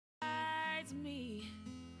is me,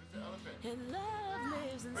 and love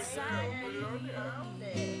lives inside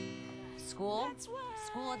me. School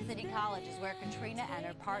at City College is where Katrina and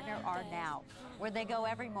her partner are now, where they go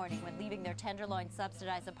every morning when leaving their Tenderloin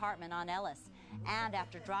subsidized apartment on Ellis, and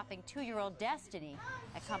after dropping 2-year-old Destiny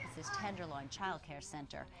at Compass's Tenderloin Child Care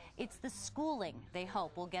Center. It's the schooling they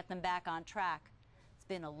hope will get them back on track. It's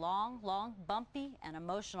been a long, bumpy and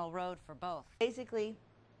emotional road for both. Basically,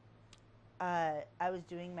 I was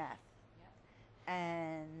doing meth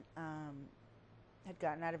and had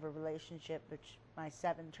gotten out of a relationship which my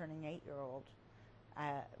 7 turning 8-year-old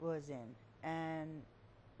was in. And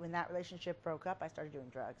when that relationship broke up, I started doing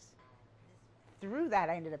drugs. Through that,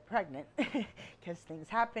 I ended up pregnant because things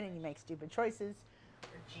happen and you make stupid choices.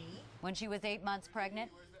 When she was 8 months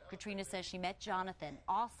pregnant, Katrina says she met Jonathan,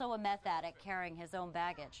 also a meth addict carrying his own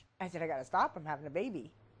baggage. I said, I gotta stop, I'm having a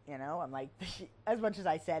baby. You know, I'm like, as much as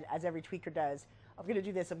I said, as every tweaker does, I'm gonna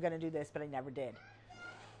do this, but I never did.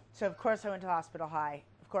 So of course I went to hospital high.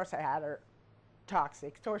 Of course I had her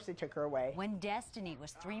toxic. Of course they took her away. When Destiny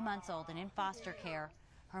was 3 months old and in foster care,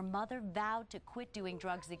 her mother vowed to quit doing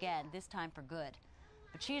drugs again, this time for good.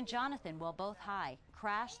 But she and Jonathan, while both high,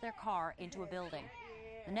 crashed their car into a building.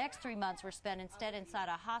 The next 3 months were spent instead inside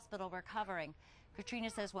a hospital recovering. Katrina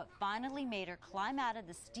says what finally made her climb out of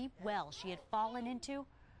the steep well she had fallen into?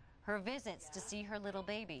 Her visits to see her little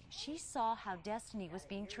baby. She saw how Destiny was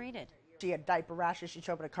being treated. She had diaper rashes. She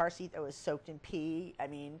showed up in a car seat that was soaked in pee. I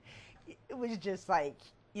mean, it was just like,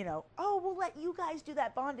 you know, oh, we'll let you guys do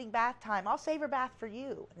that bonding bath time. I'll save her bath for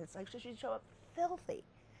you. And it's like, so she'd show up filthy.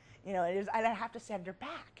 You know, I'd have to send her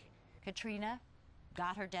back. Katrina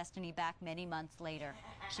got her Destiny back many months later.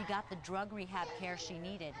 She got the drug rehab care she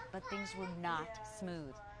needed, but things were not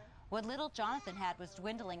smooth. What little Jonathan had was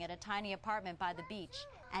dwindling at a tiny apartment by the beach,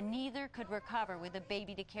 and neither could recover with a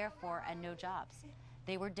baby to care for and no jobs.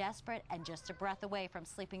 They were desperate and just a breath away from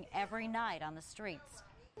sleeping every night on the streets.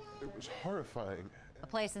 It was horrifying. A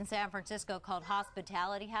place in San Francisco called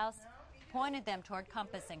Hospitality House pointed them toward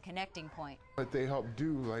Compass and Connecting Point. What they helped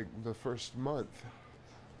do, like the first month,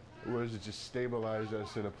 was to just stabilize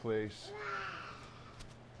us in a place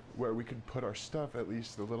where we could put our stuff, at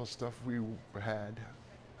least the little stuff we had.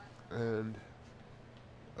 And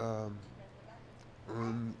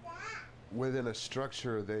within a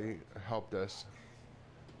structure, they helped us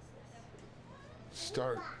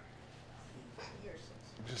start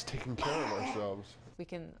just taking care of ourselves. We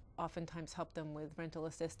can oftentimes help them with rental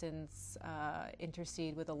assistance,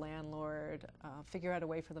 intercede with a landlord, figure out a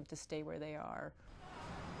way for them to stay where they are.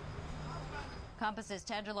 Compass's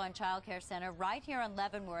Tenderloin Child Care Center right here in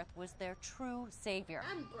Leavenworth was their true savior.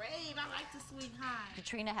 I'm brave. I like to swing high.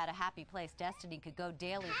 Katrina had a happy place Destiny could go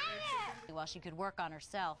daily while she could work on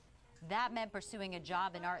herself. That meant pursuing a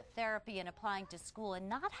job in art therapy and applying to school and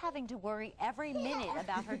not having to worry every minute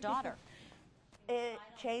about her daughter. It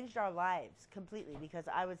changed our lives completely because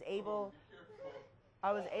I was able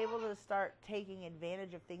to start taking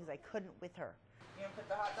advantage of things I couldn't with her. You gonna put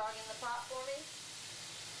the hot dog in the pot for me?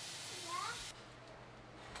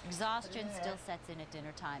 Exhaustion still sets in at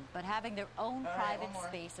dinner time, but having their own private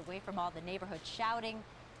space away from all the neighborhood shouting,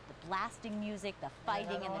 the blasting music, the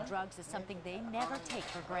fighting, and the drugs is something they never take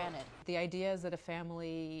for granted. The idea is that a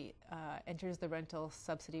family enters the rental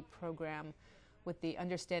subsidy program with the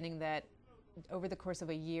understanding that over the course of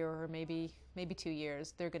a year or maybe 2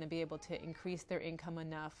 years, they're going to be able to increase their income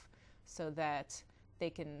enough so that they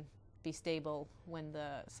can be stable when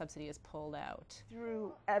the subsidy is pulled out.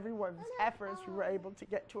 Through everyone's efforts, we were able to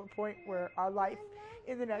get to a point where our life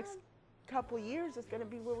in the next couple of years is going to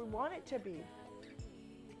be where we want it to be.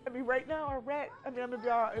 I mean, right now our rent,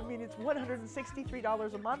 it's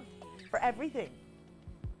 $163 a month for everything.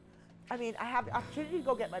 I mean, I have the opportunity to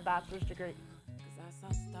go get my bachelor's degree. 'Cause I saw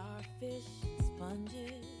starfish,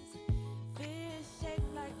 sponges, fish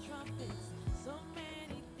shaped like trumpets, so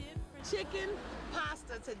many different. Chicken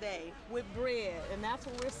pasta today with bread, and that's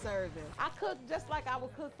what we're serving. I cook just like I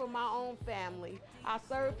would cook for my own family. I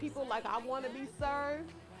serve people like I want to be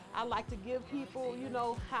served. I like to give people, you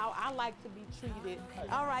know, how I like to be treated.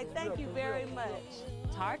 All right, thank you very much.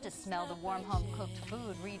 It's hard to smell the warm home-cooked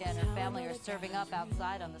food Rita and her family are serving up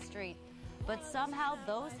outside on the street. But somehow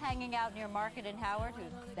those hanging out near Market and Howard,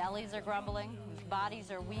 whose bellies are grumbling, whose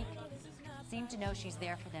bodies are weak, seem to know she's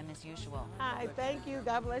there for them as usual. Hi, thank you.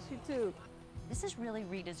 God bless you too. This is really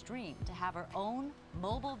Rita's dream, to have her own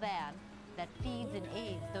mobile van that feeds and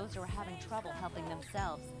aids those who are having trouble helping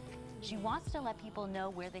themselves. She wants to let people know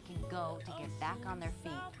where they can go to get back on their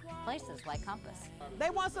feet, places like Compass. They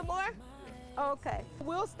want some more? Okay.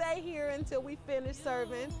 We'll stay here until we finish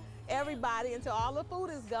serving, everybody until all the food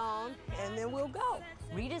is gone, and then we'll go.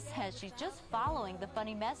 Rita says she's just following the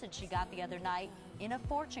funny message she got the other night in a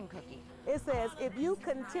fortune cookie. It says, if you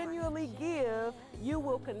continually give, you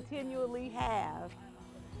will continually have.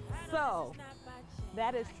 So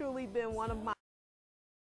that has truly been one of my